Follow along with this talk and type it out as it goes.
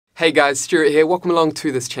Hey guys, Stewart here. Welcome along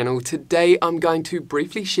to this channel. Today I'm going to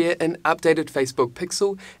briefly share an updated Facebook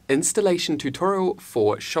Pixel installation tutorial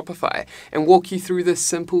for Shopify and walk you through the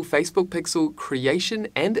simple Facebook Pixel creation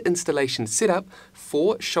and installation setup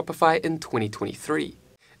for Shopify in 2023.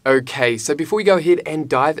 Okay, so before we go ahead and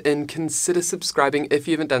dive in, consider subscribing if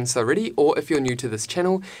you haven't done so already or if you're new to this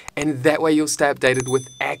channel, and that way you'll stay updated with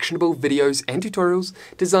actionable videos and tutorials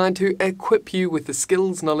designed to equip you with the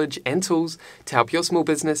skills, knowledge and tools to help your small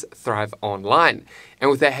business thrive online. And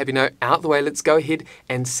with that happy note out the way, let's go ahead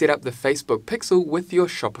and set up the Facebook Pixel with your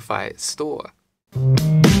Shopify store.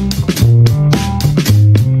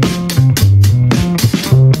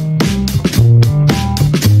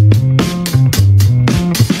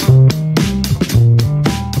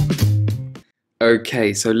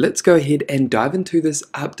 Okay, so let's go ahead and dive into this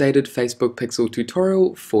updated Facebook Pixel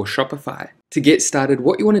tutorial for Shopify. To get started,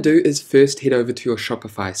 what you want to do is first head over to your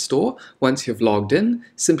Shopify store. Once you've logged in,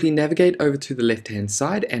 simply navigate over to the left-hand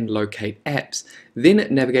side and locate apps. Then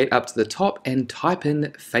navigate up to the top and type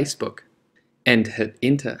in Facebook and hit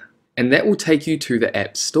enter. And that will take you to the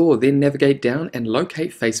app store. Then navigate down and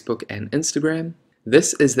locate Facebook and Instagram.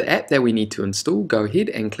 This is the app that we need to install. Go ahead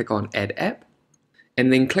and click on Add App, and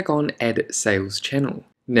then click on Add Sales Channel.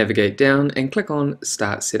 Navigate down and click on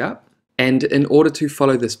Start Setup. And in order to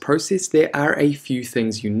follow this process, there are a few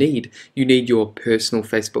things you need. You need your personal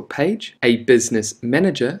Facebook page, a business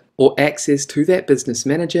manager, or access to that business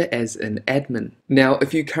manager as an admin. Now,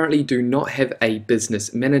 if you currently do not have a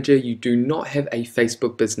business manager, you do not have a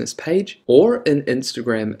Facebook business page or an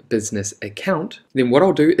Instagram business account, then what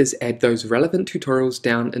I'll do is add those relevant tutorials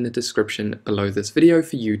down in the description below this video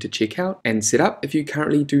for you to check out and set up if you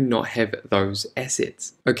currently do not have those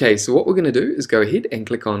assets. Okay, so what we're going to do is go ahead and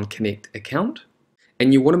click on Connect Account.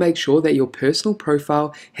 And you want to make sure that your personal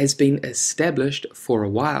profile has been established for a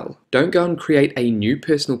while. Don't go and create a new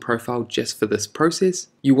personal profile just for this process.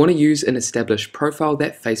 You want to use an established profile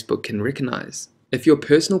that Facebook can recognize. If your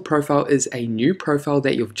personal profile is a new profile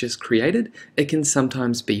that you've just created, it can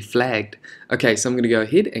sometimes be flagged. Okay, so I'm going to go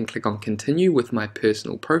ahead and click on Continue with my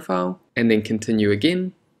personal profile, and then Continue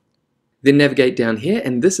again. Then navigate down here,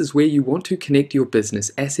 and this is where you want to connect your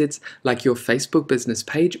business assets like your Facebook business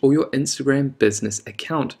page or your Instagram business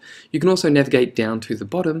account. You can also navigate down to the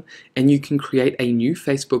bottom and you can create a new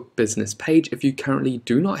Facebook business page if you currently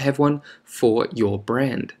do not have one for your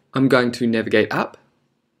brand. I'm going to navigate up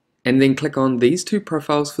and then click on these two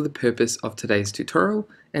profiles for the purpose of today's tutorial,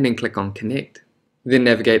 and then click on Connect. Then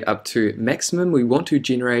navigate up to maximum. We want to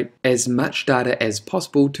generate as much data as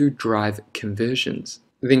possible to drive conversions.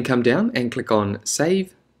 Then come down and click on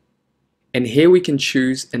Save, and here we can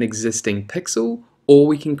choose an existing pixel or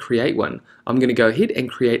we can create one. I'm going to go ahead and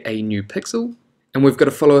create a new pixel, and we've got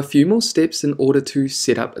to follow a few more steps in order to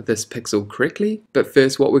set up this pixel correctly. But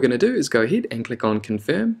first what we're going to do is go ahead and click on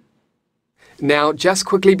Confirm. Now, just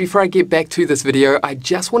quickly before I get back to this video, I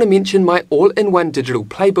just want to mention my all-in-one digital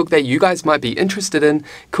playbook that you guys might be interested in,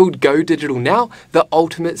 called Go Digital Now, the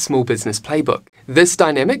Ultimate Small Business Playbook. This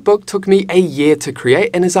dynamic book took me a year to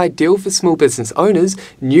create and is ideal for small business owners,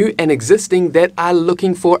 new and existing, that are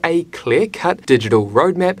looking for a clear-cut digital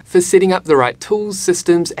roadmap for setting up the right tools,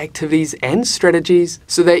 systems, activities, and strategies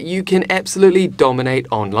so that you can absolutely dominate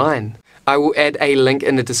online. I will add a link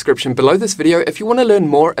in the description below this video if you want to learn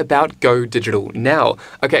more about Go Digital Now.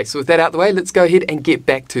 Okay, so with that out the way, let's go ahead and get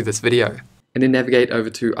back to this video. And then navigate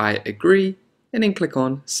over to I agree, and then click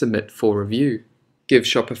on Submit for Review. Give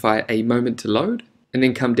Shopify a moment to load, and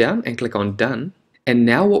then come down and click on Done. And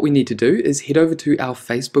now what we need to do is head over to our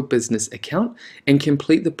Facebook business account and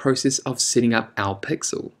complete the process of setting up our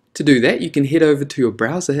pixel. To do that, you can head over to your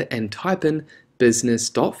browser and type in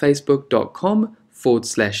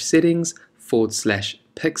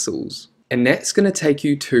business.facebook.com/settings/pixels. And that's going to take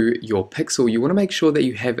you to your pixel. You want to make sure that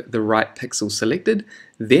you have the right pixel selected,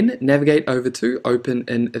 then navigate over to Open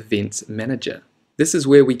in Events Manager. This is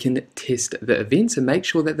where we can test the events and make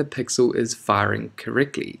sure that the pixel is firing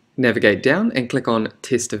correctly. Navigate down and click on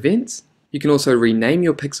Test Events. You can also rename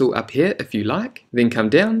your pixel up here if you like. Then come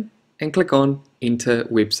down and click on Enter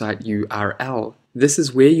Website URL. This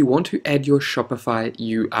is where you want to add your Shopify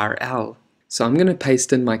URL. So I'm going to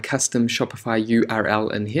paste in my custom Shopify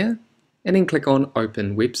URL in here, and then click on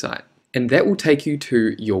Open Website. And that will take you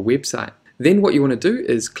to your website. Then what you want to do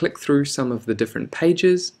is click through some of the different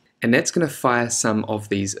pages, and that's going to fire some of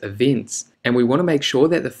these events. And we want to make sure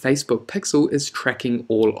that the Facebook Pixel is tracking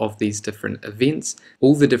all of these different events,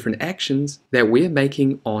 all the different actions that we're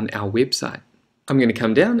making on our website. I'm going to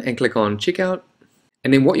come down and click on Checkout.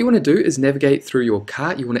 And then what you want to do is navigate through your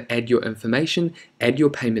cart. You want to add your information, add your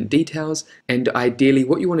payment details, and ideally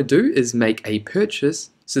what you want to do is make a purchase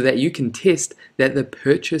so that you can test that the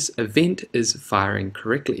purchase event is firing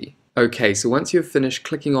correctly. Okay, so once you've finished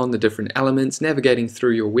clicking on the different elements, navigating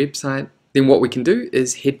through your website, then what we can do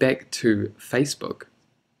is head back to Facebook.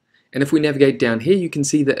 And if we navigate down here, you can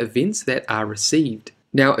see the events that are received.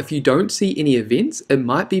 Now, if you don't see any events, it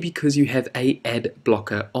might be because you have an ad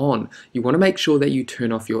blocker on. You want to make sure that you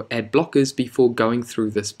turn off your ad blockers before going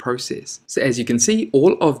through this process. So as you can see,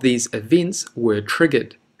 all of these events were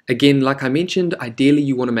triggered. Again, like I mentioned, ideally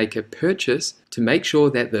you want to make a purchase to make sure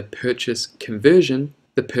that the purchase conversion,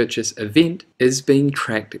 the purchase event, is being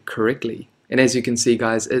tracked correctly. And as you can see,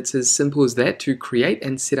 guys, it's as simple as that to create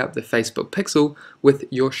and set up the Facebook pixel with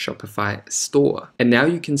your Shopify store. And now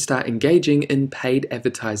you can start engaging in paid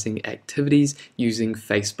advertising activities using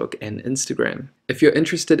Facebook and Instagram. If you're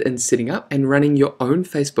interested in setting up and running your own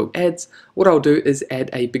Facebook ads, what I'll do is add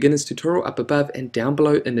a beginner's tutorial up above and down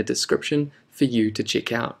below in the description for you to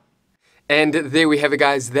check out. And there we have it,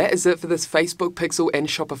 guys. That is it for this Facebook Pixel and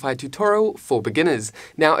Shopify tutorial for beginners.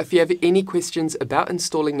 Now, if you have any questions about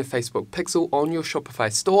installing the Facebook Pixel on your Shopify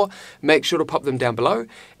store, make sure to pop them down below.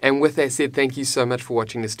 And with that said, thank you so much for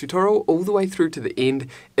watching this tutorial all the way through to the end.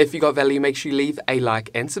 If you got value, make sure you leave a like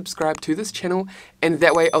and subscribe to this channel. And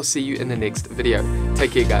that way, I'll see you in the next video.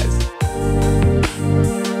 Take care, guys.